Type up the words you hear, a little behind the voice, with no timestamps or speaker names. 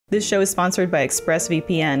This show is sponsored by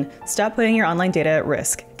ExpressVPN. Stop putting your online data at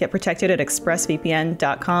risk. Get protected at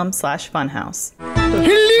expressvpn.com/funhaus.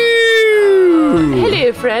 Hello!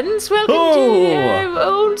 Hello, friends. Welcome to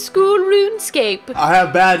old school RuneScape. I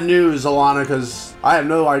have bad news, Alana, because I have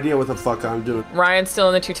no idea what the fuck I'm doing. Ryan's still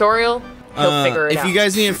in the tutorial. He'll figure it out. If you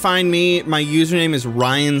guys need to find me, my username is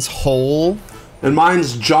Ryan's Hole. And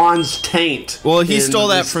mine's John's Taint. Well, he stole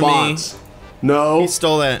that from me. No. He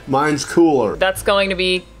stole that. Mine's cooler. That's going to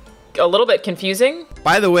be a little bit confusing.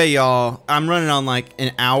 By the way, y'all, I'm running on like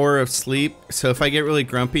an hour of sleep, so if I get really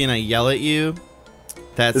grumpy and I yell at you,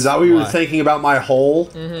 that's Is that what you were thinking about my hole?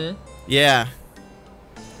 Mm-hmm. Yeah.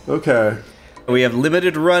 Okay. We have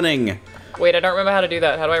limited running. Wait, I don't remember how to do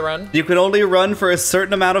that. How do I run? You can only run for a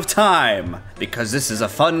certain amount of time, because this is a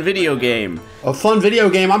fun video game. A fun video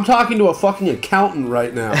game? I'm talking to a fucking accountant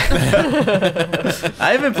right now.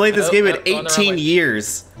 I haven't played this game in 18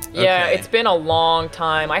 years. Yeah, Okay. it's been a long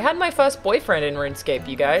time. I had my first boyfriend in RuneScape,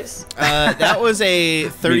 you guys. That was a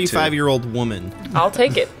 35-year-old woman. I'll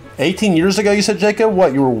take it. 18 years ago, you said, Jacob?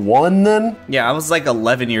 What, you were 1 then? Yeah, I was like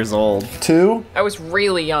 11 years old. 2? I was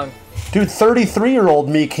really young. Dude, 33-year-old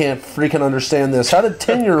me can't freaking understand this. How did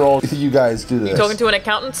 10-year-old you guys do this? You talking to an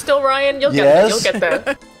accounnt still, Ryan? You'll Yes. get there. You'll get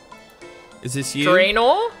there. Is this you?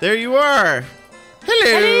 Draenor? There you are. Hello,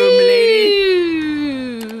 Hey.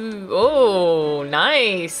 milady. Oh,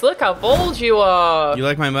 nice. Look how bold you are. You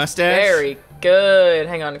like my mustache? Very good.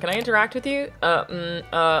 Hang on, can I interact with you?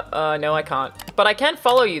 No, I can't. But I can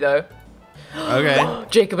follow you, though. Okay.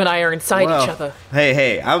 Jacob and I are inside each other.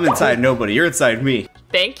 Hey, I'm inside nobody. You're inside me.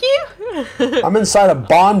 Thank you. I'm inside a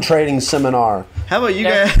bond trading seminar. How about you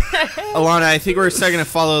guys? Alana, I think we're starting to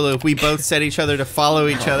follow loop. We both set each other to follow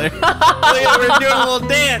each other. Look at, we're doing a little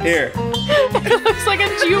dance. Here. It looks like a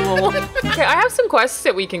jewel. Okay, I have some quests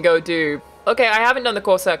that we can go do. Okay, I haven't done the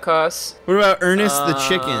Corset Curse. What about Ernest the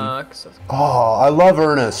chicken? Oh, I love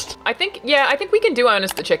Ernest. I think we can do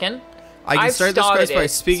Ernest the chicken. I can I've start this quest by started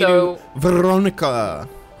it, speaking so- to Veronica,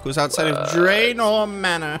 who's outside of Draenor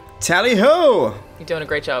Manor. Tally ho! You're doing a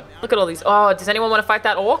great job. Look at all these. Oh, does anyone want to fight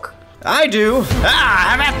that orc? I do.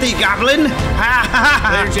 Have at thee, goblin.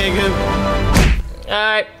 Later, Jacob.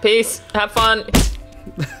 Alright, peace. Have fun.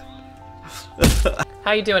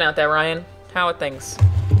 How you doing out there, Ryan? How are things?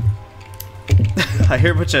 I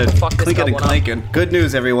hear a bunch of Fuck this clinking and goblin up. clanking. Good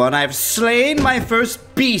news, everyone. I've slain my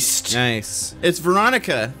first beast. Nice. It's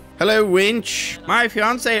Veronica. Hello, Winch. My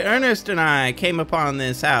fiance Ernest and I came upon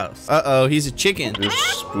this house. Uh-oh, he's a chicken.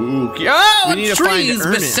 Spooky. Oh, We need to find trees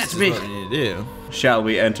Ernest. beset is me. what we need to do. Shall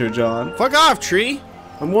we enter, John? Fuck off, tree.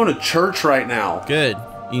 I'm going to church right now. Good.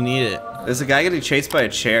 You need it. There's a guy getting chased by a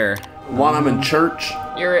chair. While I'm in church.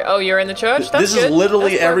 You're in the church? That's This good. is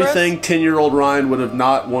literally That's progress. everything 10-year-old Ryan would have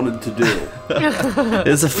not wanted to do.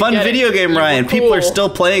 It's a fun get it. video game, You were Ryan. People are cool. still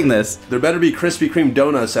playing this. There better be Krispy Kreme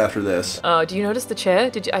donuts after this. Do you notice the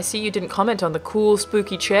chair? I see you didn't comment on the cool,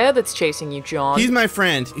 spooky chair that's chasing you, John. He's my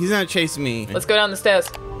friend. He's not chasing me. Let's go down the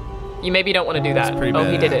stairs. You maybe don't want to do that. pretty Oh,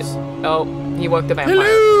 he did it. badass. Oh, he woke the vampire.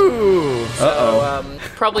 Hello. So,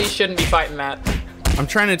 probably shouldn't be fighting that. I'm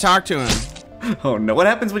trying to talk to him. Oh no, what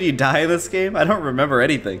happens when you die in this game? I don't remember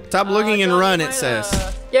anything. Stop looking and John, run, you it might,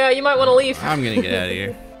 says. Yeah, you might want to leave. I'm gonna get out of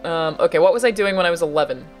here. Okay, what was I doing when I was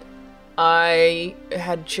 11? I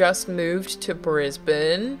had just moved to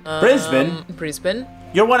Brisbane. Brisbane? Brisbane.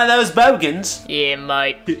 You're one of those bogans. Yeah,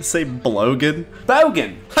 mate. Say blogan.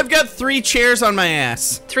 Bogan. I've got 3 chairs on my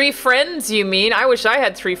ass. 3 friends, you mean? I wish I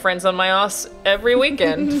had 3 friends on my ass every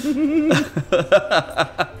weekend.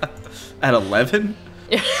 At 11?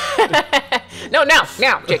 No, now,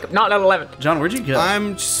 Jacob, not at 11. John, where'd you go?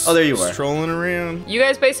 I'm just Oh, there you are. strolling around. You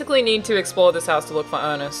guys basically need to explore this house to look for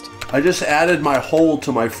Ernest. I just added my hole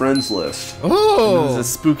to my friends list. There's Oh, a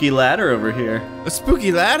spooky ladder over here. a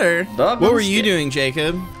spooky ladder. Dog, What I'm were you scared. doing,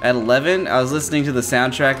 Jacob? At 11, I was listening to the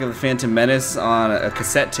soundtrack of The Phantom Menace on a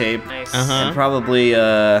cassette tape. Nice. And probably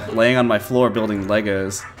laying on my floor building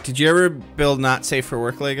Legos. Did you ever build not safe for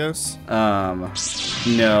work Legos?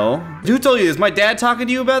 No. Who told you this? My dad talking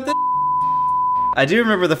to you about this? I do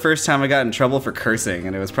remember the first time I got in trouble for cursing,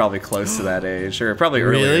 and it was probably close to that age, or probably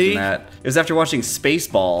earlier Really? than that. It was after watching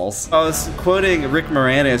Spaceballs. I was quoting Rick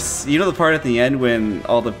Moranis. You know the part at the end when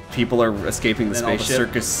all the people are escaping the spaceship? All the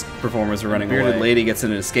circus performers are running away. Bearded lady gets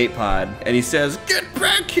in an escape pod, and he says, "Get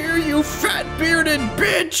back here, you fat bearded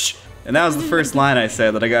bitch!" And that was the first line I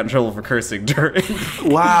said that I got in trouble for cursing during.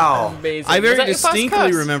 Wow. Amazing. I Was very that your first distinctly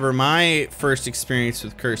curse? remember my first experience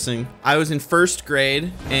with cursing. I was in 1st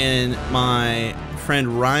grade, and my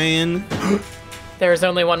friend Ryan There's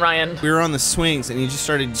only one Ryan. We were on the swings, and he just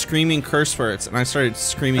started screaming curse words, and I started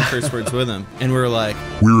screaming curse words with him. And we were like,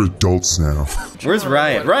 we're adults now. Where's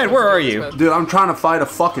Ryan? Ryan, where are you? Dude, I'm trying to fight a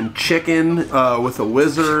fucking chicken with a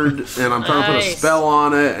wizard, and I'm trying to put a spell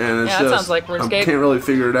on it, and it's that sounds like RuneScape. I can't really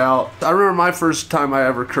figure it out. I remember my first time I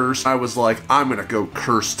ever cursed, I was like, I'm gonna go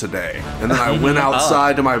curse today. And then I went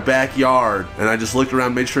outside to my backyard, and I just looked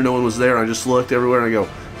around, made sure no one was there, and I just looked everywhere, and I go,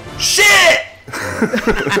 shit!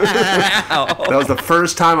 That was the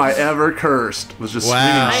first time I ever cursed. Was just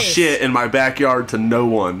screaming shit in my backyard to no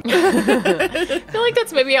one. I feel like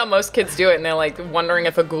that's maybe how most kids do it, and they're like wondering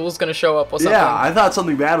if a ghoul's gonna show up or something. Yeah, I thought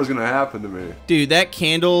something bad was gonna happen to me. dude, that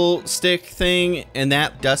candlestick thing and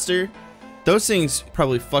that duster, those things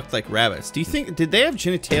probably fucked like rabbits. Do you think, did they have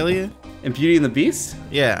genitalia? In Beauty and the Beast?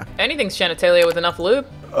 Yeah. Anything's genitalia with enough lube.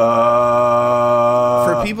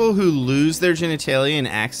 For people who lose their genitalia in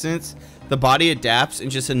accidents, the body adapts and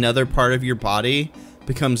just another part of your body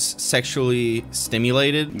becomes sexually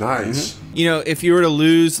stimulated. Nice. You know, if you were to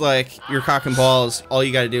lose like your cock and balls, all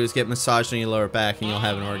you gotta do is get massaged on your lower back and you'll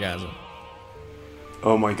have an orgasm.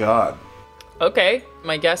 Oh my god. Okay,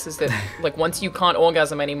 my guess is that like once you can't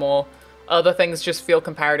orgasm anymore, other things just feel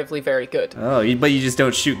comparatively very good. Oh, but you just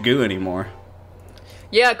don't shoot goo anymore.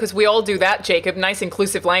 Yeah, because we all do that, Jacob. Nice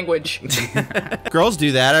inclusive language. Girls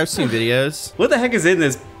do that. I've seen videos. What the heck is in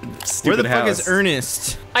this Where stupid the fuck house? is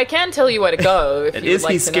Ernest? I can tell you where to go if And you would is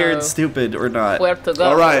like he to scared know stupid or not? where to go.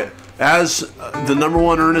 All right. As the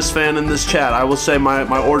 #1 Ernest fan in this chat, I will say my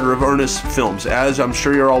order of Ernest films, as I'm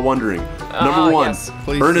sure you're all wondering. Number 1, yes.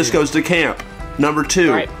 Please Ernest do. Goes to Camp. Number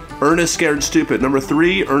 2, Right. Ernest Scared Stupid. Number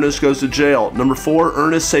 3, Ernest Goes to Jail. Number 4,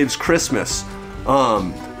 Ernest Saves Christmas.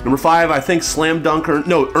 Number 5, I think Slam Dunk.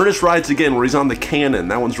 Ernest Rides Again, where he's on the cannon.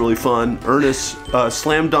 That one's really fun. Ernest,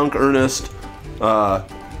 Slam Dunk Ernest.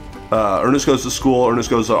 Ernest Goes to School. Ernest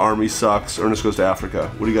Goes to Army Sucks. Ernest Goes to Africa.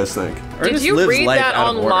 What do you guys think? Did Ernest you lives read life that out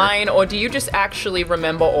of order. online, or do you just actually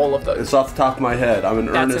remember all of those? It's off the top of my head. I'm an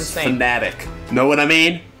That's Ernest insane. fanatic. Know what I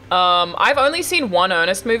mean? I've only seen one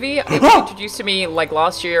Ernest movie. It was introduced to me like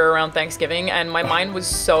last year around Thanksgiving, and my mind was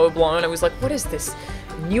so blown. I was like, what is this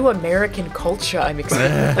new American culture I'm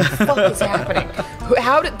experiencing? What the fuck is happening?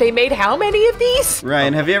 How did they made how many of these?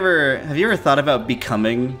 Ryan, have you ever thought about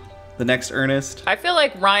becoming the next Ernest? I feel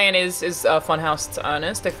like Ryan is Funhaus to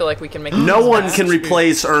Ernest. I feel like we can make No this one happen. can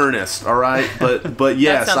replace Ernest, all right? But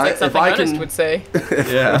yes, That sounds like if something I Ernest can, would say.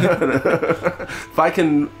 Yeah. if I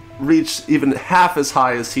can reach even half as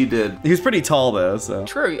high as he did, He was pretty tall though, so.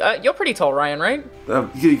 True. You're pretty tall, Ryan, right? uh,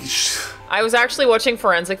 I was actually watching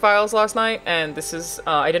Forensic Files last night, and this is,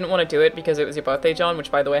 I didn't want to do it because it was your birthday, John, which,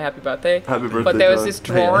 by the way, happy birthday. Happy birthday, But there was John. this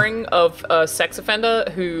drawing of a sex offender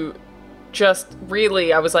who just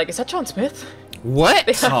really, I was like, is that John Smith? What?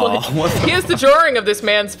 Like, here's the drawing of this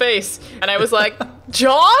man's face. And I was like,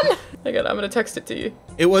 John? I'm going to text it to you.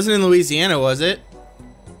 It wasn't in Louisiana, was it?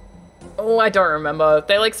 Oh, I don't remember.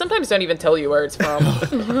 They, like, sometimes don't even tell you where it's from.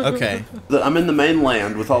 Okay. I'm in the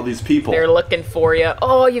mainland with all these people. They're looking for you.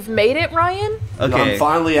 Oh, you've made it, Ryan? Okay. I'm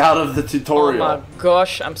finally out of the Oh tutorial. my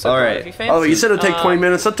gosh, I'm so All proud right. of you, fancy. Oh, you said it would take 20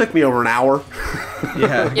 minutes. That took me over an hour.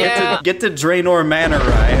 Yeah. Yeah. Get to Draenor Manor,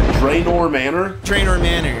 Ryan. Draenor Manor? Trainer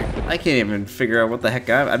Manor. I can't even figure out what the heck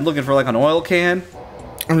I'm looking for, like an oil can.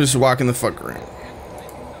 I'm just walking the fuck around.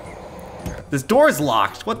 This door's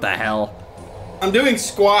locked. What the hell? I'm doing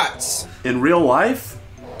squats. In real life?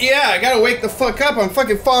 Yeah, I gotta wake the fuck up. I'm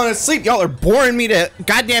fucking falling asleep. Y'all are boring me to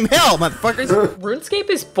goddamn hell, motherfuckers. RuneScape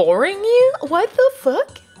is boring you? What the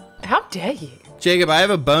fuck? How dare you? Jacob, I have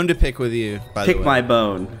a bone to pick with you, by the way. Pick my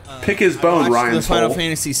bone. Pick his I bone, watched the Ryan's Final hole.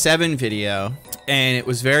 Fantasy VII video, and it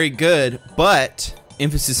was very good, but,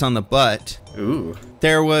 emphasis on the but, Ooh.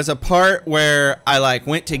 there was a part where I like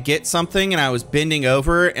went to get something and I was bending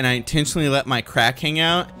over and I intentionally let my crack hang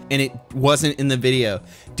out and it wasn't in the video.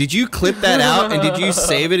 Did you clip that out and did you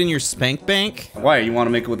save it in your spank bank? Why? You want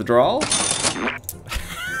to make a withdrawal?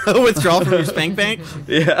 Withdrawal from your spank bank?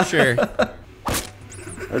 Yeah. Sure.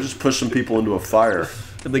 I just pushed some people into a fire.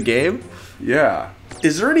 In the game? Yeah.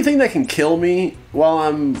 Is there anything that can kill me while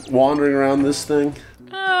I'm wandering around this thing?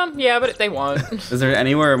 Yeah, but they won't. Is there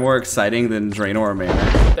anywhere more exciting than Draenor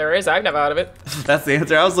Manor? There is. I've never heard of it. That's the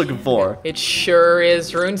answer I was looking for. It sure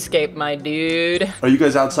is RuneScape, my dude. Are you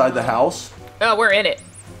guys outside the house? Oh, we're in it.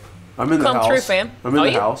 I'm in the Come house. true, fam. I'm in Are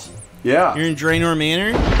the you? house. Yeah. You're in Draenor Manor?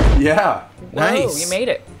 Yeah. Whoa, Nice. you made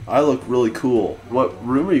it. I look really cool. What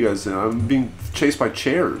room are you guys in? I'm being chased by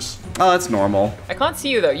chairs. Oh, that's normal. I can't see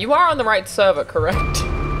you, though. You are on the right server, correct?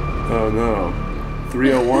 Oh no.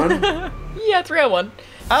 301? Yeah, 301.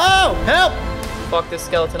 Oh, help! Fuck this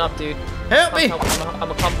skeleton up, dude. Help me! I'm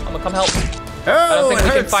gonna come help. I don't Oh, think it we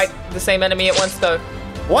can hurts. fight the same enemy at once, though.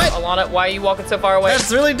 What? Alana, why are you walking so far away?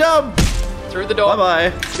 That's really dumb. Through the door.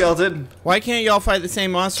 Bye-bye, skeleton. Why can't y'all fight the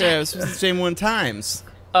same monster at the same one times?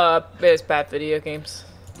 It's bad video games.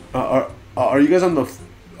 Are you guys on the?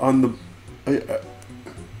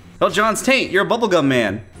 Oh, John's taint. You're a bubblegum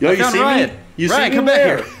man. Yo, I you found see Ryan. me? You Ryan, see me come back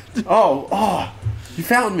there? here. Oh, you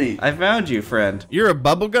found me. I found you, friend. You're a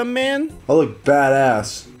bubblegum man? I look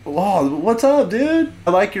badass. Oh, what's up, dude?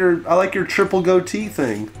 I like your triple goatee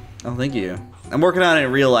thing. Oh, thank you. I'm working on it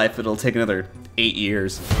in real life. It'll take another 8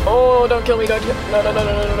 years. Oh, don't kill me, don't you?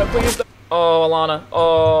 No, please don't. Oh, Alana.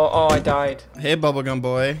 Oh, I died. Hey, bubblegum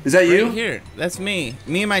boy. Is that you? Right here. That's me.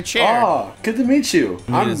 Me and my chair. Oh, good to meet you.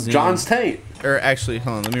 I'm to zoom. John's taint. Or actually,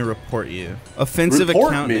 hold on. Let me report you. Offensive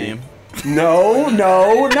Report account me. name. No.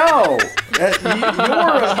 Your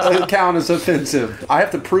account is offensive. I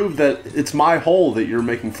have to prove that it's my hole that you're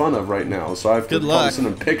making fun of right now. So I have to Good luck. send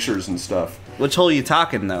them pictures and stuff. Which hole you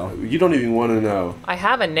talking, though? You don't even want to know. I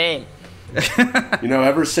have a name. You know,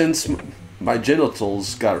 ever since my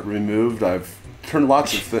genitals got removed, I've turned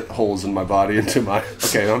lots of holes in my body into my...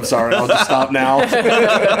 Okay, I'm sorry. I'll just stop now.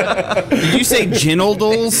 Did you say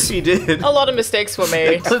genitals? He did. A lot of mistakes were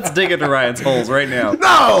made. Let's dig into Ryan's holes right now.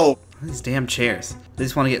 No! These damn chairs. They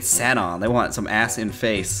just want to get sat on. They want some ass in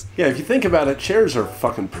face. Yeah, if you think about it, chairs are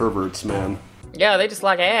fucking perverts, man. Yeah, they just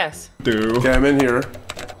like ass. Okay, I'm in here.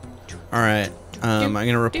 All right. I'm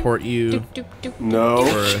gonna report you No.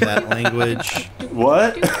 for that language.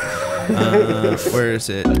 What? Where is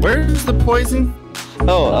it? Where's the poison?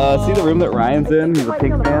 Oh, see the room that Ryan's in? He's a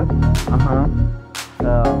pig fan.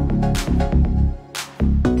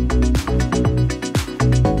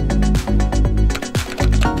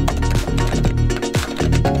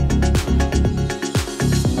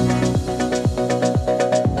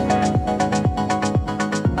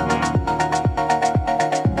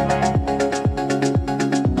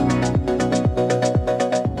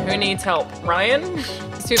 Who needs help? Ryan?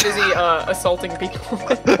 He's too busy assaulting people in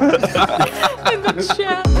the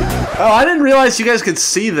chat. Oh, I didn't realize you guys could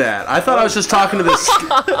see that. I thought I was just talking to this...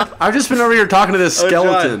 I've just been over here talking to this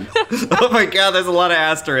skeleton. Oh my god, there's a lot of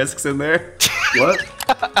asterisks in there. What?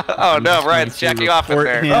 Oh no, Ryan's jacking off in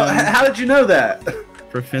there. Oh, how did you know that?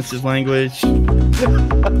 For offensive language.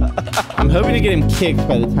 I'm hoping to get him kicked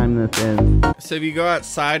by the time this ends. So if you go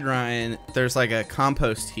outside, Ryan, there's like a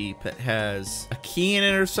compost heap that has a key in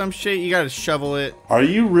it or some shit. You gotta shovel it. Are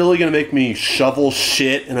you really gonna make me shovel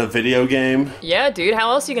shit in a video game? Yeah, dude,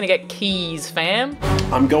 how else are you gonna get keys, fam?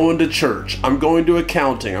 I'm going to church. I'm going to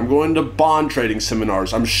accounting. I'm going to bond trading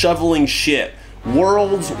seminars. I'm shoveling shit.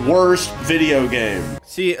 World's worst video game.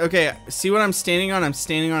 See, okay, see what I'm standing on? I'm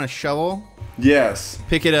standing on a shovel. Yes.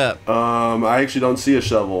 Pick it up. I actually don't see a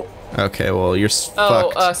shovel. Okay, well, you're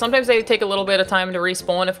fucked. Sometimes they take a little bit of time to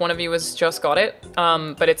respawn if one of you has just got it.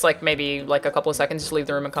 But it's like maybe like a couple of seconds, just leave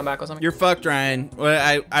the room and come back or something. You're fucked, Ryan.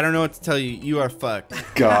 Well, I don't know what to tell you. You are fucked.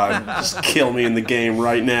 God, just kill me in the game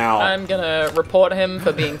right now. I'm gonna report him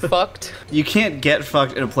for being fucked. You can't get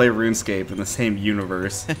fucked and play RuneScape in the same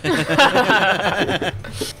universe. I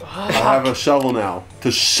have a shovel now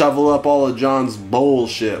to shovel up all of John's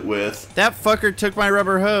bullshit with. That fucker took my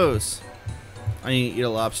rubber hose. I need to eat a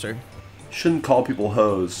lobster. Shouldn't call people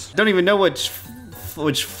hoes. Don't even know which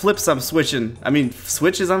flips I'm switching. I mean,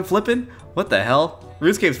 switches I'm flipping? What the hell?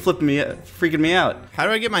 RuneScape's freaking me out. How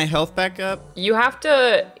do I get my health back up? You have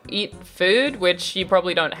to eat food, which you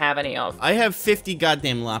probably don't have any of. I have 50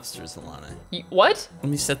 goddamn lobsters, Alana. What? Let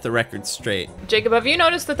me set the record straight. Jacob, have you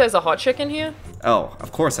noticed that there's a hot chick in here? Oh,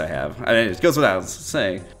 of course I have. I mean, it goes without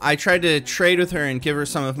saying. I tried to trade with her and give her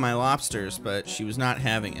some of my lobsters, but she was not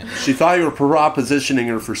having it. She thought you were propositioning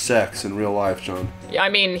her for sex in real life, John. Yeah, I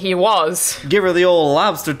mean, he was. Give her the old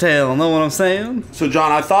lobster tail, know what I'm saying? So,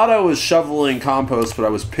 John, I thought I was shoveling compost, but I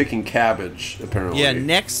was picking cabbage, apparently. Yeah,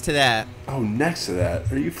 next to that. Oh, next to that.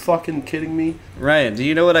 Are you fucking kidding me? Ryan, do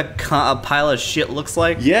you know what a pile of shit looks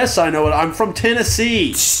like? Yes, I know it. I'm from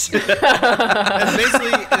Tennessee. That's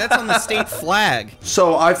basically, that's on the state flag.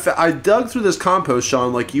 So I dug through this compost,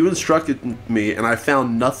 Sean, like you instructed me, and I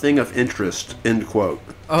found nothing of interest, end quote.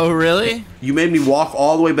 Oh, really? You made me walk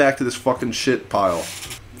all the way back to this fucking shit pile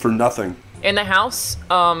for nothing. In the house,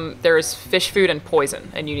 there is fish food and poison,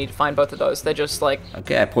 and you need to find both of those. They're just like...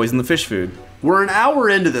 Okay, I poisoned the fish food. We're an hour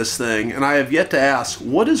into this thing, and I have yet to ask,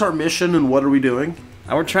 what is our mission and what are we doing?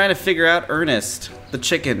 We're trying to figure out Ernest, the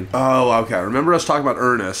chicken. Oh, okay. Remember us talking about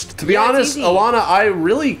Ernest. To be honest, easy. Alana, I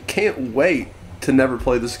really can't wait to never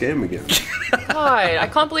play this game again. God, I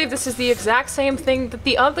can't believe this is the exact same thing that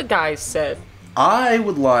the other guys said. I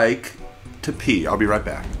would like to pee. I'll be right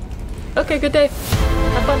back. Okay, good day.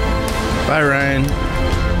 Have fun. Bye,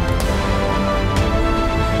 Ryan.